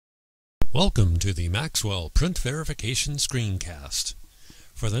Welcome to the Maxwell Print Verification Screencast.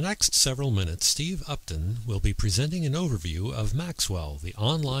 For the next several minutes, Steve Upton will be presenting an overview of Maxwell, the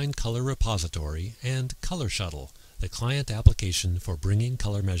online color repository, and ColorShuttle, the client application for bringing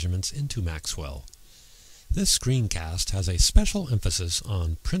color measurements into Maxwell. This screencast has a special emphasis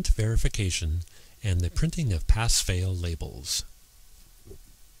on print verification and the printing of pass-fail labels.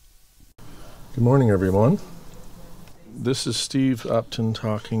 Good morning, everyone. This is Steve Upton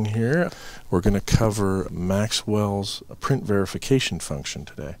talking here. We're going to cover Maxwell's print verification function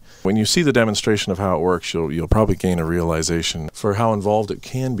today. When you see the demonstration of how it works, you'll probably gain a realization for how involved it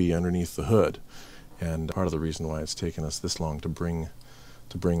can be underneath the hood. And part of the reason why it's taken us this long to bring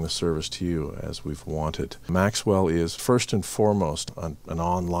the service to you as we've wanted. Maxwell is first and foremost an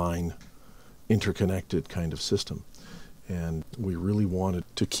online interconnected kind of system. And we really wanted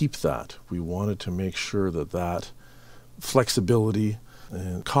to keep that. We wanted to make sure that flexibility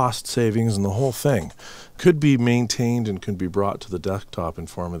and cost savings and the whole thing could be maintained and could be brought to the desktop in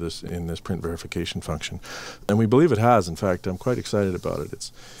form of this print verification function. And we believe it has. In fact, I'm quite excited about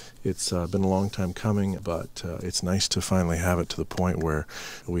it. It's been a long time coming, but it's nice to finally have it to the point where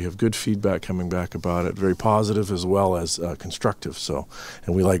we have good feedback coming back about it, very positive as well as constructive.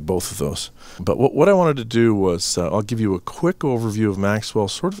 And we like both of those. But what I wanted to do was I'll give you a quick overview of Maxwell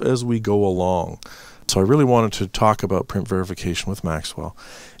sort of as we go along. So I really wanted to talk about print verification with Maxwell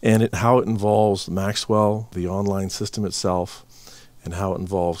and how it involves Maxwell, the online system itself, and how it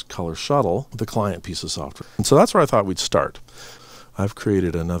involves ColorShuttle, the client piece of software. And so that's where I thought we'd start. I've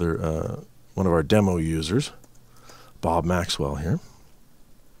created another one of our demo users, Bob Maxwell here.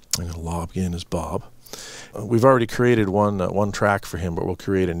 I'm going to log in as Bob. We've already created one track for him, but we'll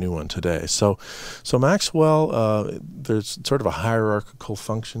create a new one today. So Maxwell, there's sort of a hierarchical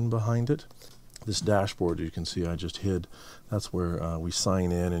function behind it. This dashboard you can see I just hid, that's where we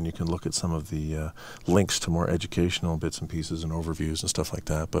sign in and you can look at some of the links to more educational bits and pieces and overviews and stuff like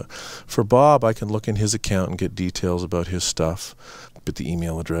that. But for Bob, I can look in his account and get details about his stuff, put the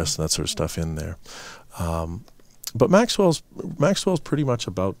email address and that sort of stuff in there. But Maxwell's pretty much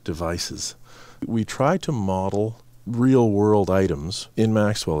about devices. We try to model real-world items in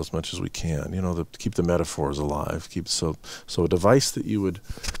Maxwell as much as we can, to keep the metaphors alive. So a device that you would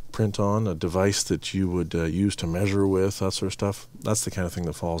print on, a device that you would use to measure with, that sort of stuff, that's the kind of thing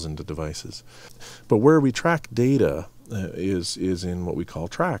that falls into devices. But where we track data is in what we call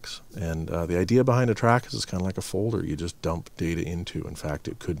tracks. And the idea behind a track is it's kind of like a folder you just dump data into. In fact,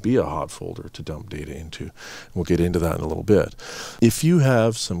 it could be a hot folder to dump data into. We'll get into that in a little bit. If you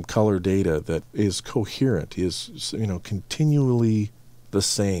have some color data that is coherent, is continually the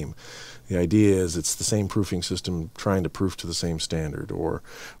same, the idea is it's the same proofing system trying to proof to the same standard, or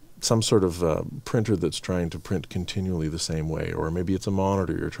some sort of printer that's trying to print continually the same way, or maybe it's a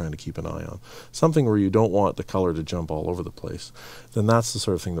monitor you're trying to keep an eye on. Something where you don't want the color to jump all over the place. Then that's the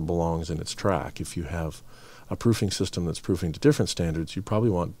sort of thing that belongs in its track. If you have a proofing system that's proofing to different standards, you probably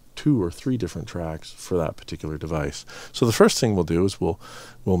want 2 or 3 different tracks for that particular device. So the first thing we'll do is we'll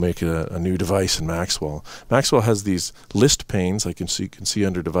make a new device in Maxwell. Maxwell has these list panes you can see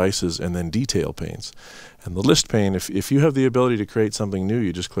under devices, and then detail panes. And the list pane, if you have the ability to create something new,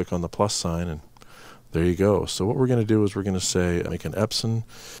 you just click on the plus sign and there you go. So what we're going to do is we're going to say make an Epson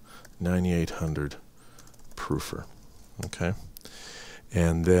 9800 proofer. Okay,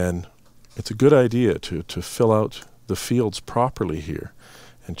 and then it's a good idea to fill out the fields properly here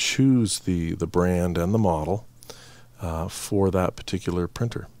and choose the brand and the model for that particular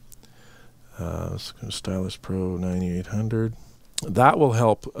printer. Stylus Pro 9800. That will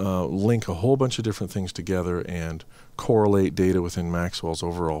help link a whole bunch of different things together and correlate data within Maxwell's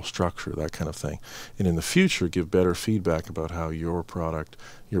overall structure, that kind of thing. And in the future, give better feedback about how your product,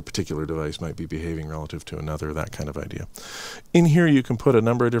 your particular device might be behaving relative to another, that kind of idea. In here, you can put a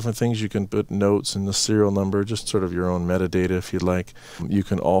number of different things. You can put notes and the serial number, just sort of your own metadata if you'd like. You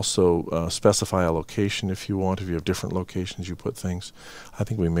can also specify a location if you want. If you have different locations, you put things. I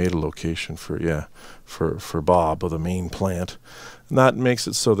think we made a location for Bob, the main plant. And that makes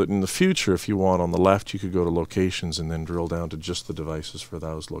it so that in the future, if you want, on the left, you could go to locations and then drill down to just the devices for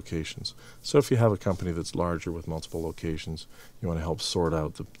those locations. So if you have a company that's larger with multiple locations, you want to help sort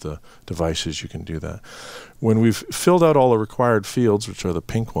out the devices, you can do that. When we've filled out all the required fields, which are the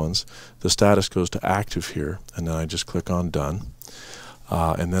pink ones, the status goes to active here, and then I just click on done,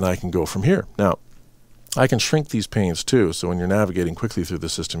 and then I can go from here. Now, I can shrink these panes too, so when you're navigating quickly through the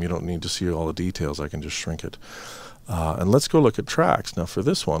system, you don't need to see all the details. I can just shrink it. And let's go look at tracks. Now for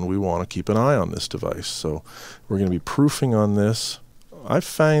this one, we want to keep an eye on this device. So we're going to be proofing on this. I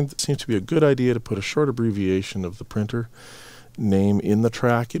find it seems to be a good idea to put a short abbreviation of the printer name in the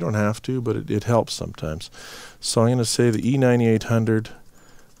track. You don't have to, but it helps sometimes. So I'm going to say the E9800,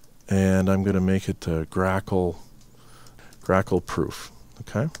 and I'm going to make it Grackle proof.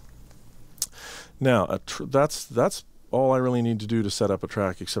 Okay. Now that's all I really need to do to set up a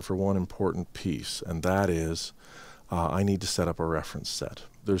track, except for one important piece, and that is I need to set up a reference set.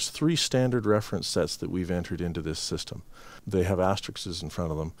 There's 3 standard reference sets that we've entered into this system. They have asterisks in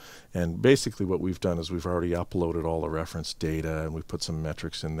front of them, and basically what we've done is we've already uploaded all the reference data, and we've put some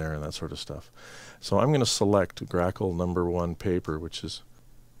metrics in there and that sort of stuff. So I'm going to select Grackle number 1 paper,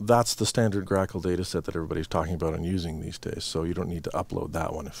 that's the standard Grackle data set that everybody's talking about and using these days, so you don't need to upload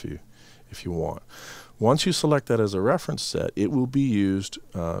that one if you want. Once you select that as a reference set, it will be used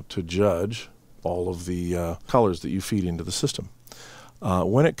to judge all of the colors that you feed into the system.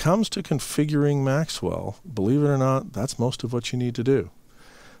 When it comes to configuring Maxwell, believe it or not, that's most of what you need to do.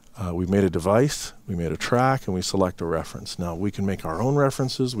 We've made a device, we made a track, and we select a reference. Now, we can make our own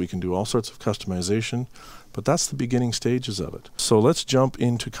references, we can do all sorts of customization, but that's the beginning stages of it. So let's jump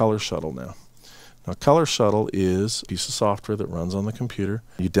into ColorShuttle now. Now, ColorShuttle is a piece of software that runs on the computer.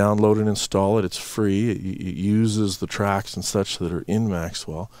 You download and install it. It's free. It uses the tracks and such that are in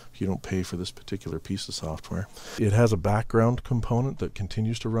Maxwell. You don't pay for this particular piece of software. It has a background component that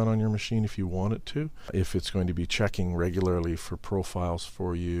continues to run on your machine if you want it to. If it's going to be checking regularly for profiles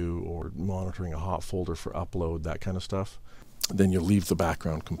for you or monitoring a hot folder for upload, that kind of stuff, then you leave the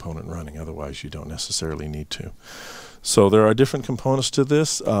background component running. Otherwise, you don't necessarily need to. So there are different components to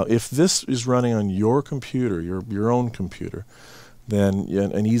this. If this is running on your computer, your own computer, then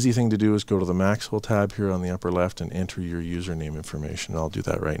an easy thing to do is go to the Maxwell tab here on the upper left and enter your username information. I'll do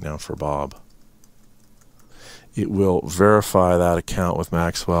that right now for Bob. It will verify that account with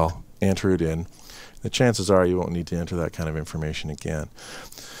Maxwell, enter it in. The chances are you won't need to enter that kind of information again.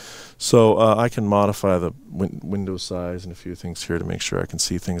 So I can modify the window size and a few things here to make sure I can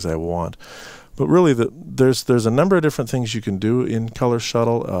see things I want. But really, there's a number of different things you can do in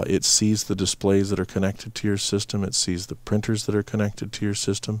ColorShuttle. It sees the displays that are connected to your system. It sees the printers that are connected to your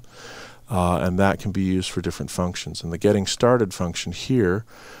system. And that can be used for different functions. And the Getting Started function here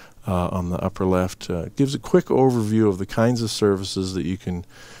on the upper left gives a quick overview of the kinds of services that you can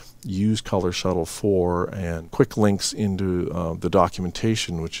use ColorShuttle for, and quick links into the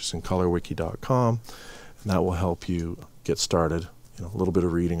documentation, which is in colorwiki.com, and that will help you get started. A little bit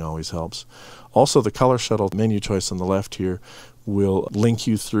of reading always helps. Also, the ColorShuttle menu choice on the left here will link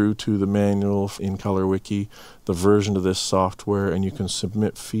you through to the manual in ColorWiki, the version of this software, and you can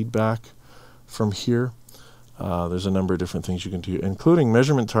submit feedback from here. There's a number of different things you can do, including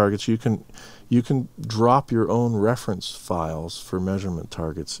measurement targets. You can drop your own reference files for measurement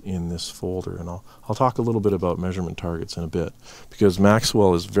targets in this folder, and I'll talk a little bit about measurement targets in a bit, because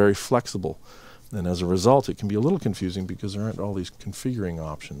Maxwell is very flexible, and as a result it can be a little confusing because there aren't all these configuring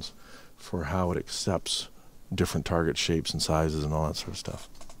options for how it accepts different target shapes and sizes and all that sort of stuff.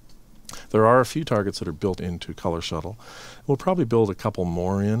 There are a few targets that are built into ColorShuttle. We'll probably build a couple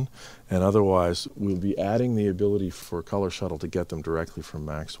more in, and otherwise we'll be adding the ability for ColorShuttle to get them directly from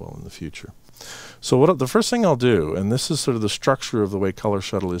Maxwell in the future. So the first thing I'll do, and this is sort of the structure of the way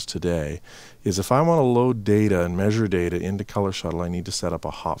ColorShuttle is today, is if I want to load data and measure data into ColorShuttle, I need to set up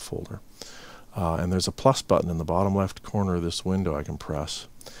a hot folder. And there's a plus button in the bottom left corner of this window I can press.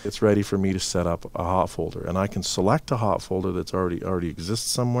 It's ready for me to set up a hot folder, and I can select a hot folder that's already exists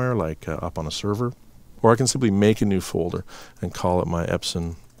somewhere, like up on a server, or I can simply make a new folder and call it my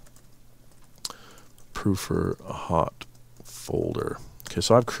Epson Proofer hot folder. Okay,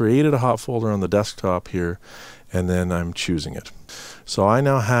 so I've created a hot folder on the desktop here, and then I'm choosing it. So I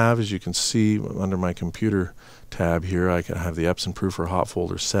now have, as you can see under my computer tab here, I can have the Epson Proofer hot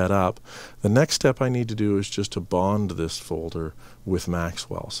folder set up. The next step I need to do is just to bond this folder with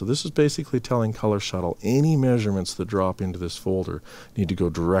Maxwell. So this is basically telling ColorShuttle any measurements that drop into this folder need to go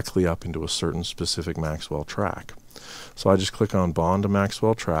directly up into a certain specific Maxwell track. So I just click on Bond to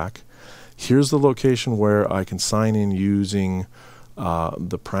Maxwell Track. Here's the location where I can sign in using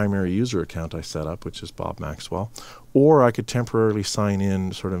the primary user account I set up, which is Bob Maxwell, or I could temporarily sign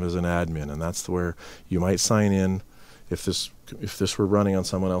in sort of as an admin, and that's where you might sign in if this were running on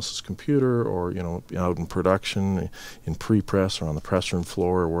someone else's computer, or out in production, in pre-press, or on the press room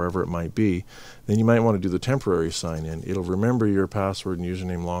floor, or wherever it might be. Then you might want to do the temporary sign in. It'll remember your password and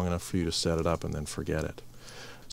username long enough for you to set it up and then forget it.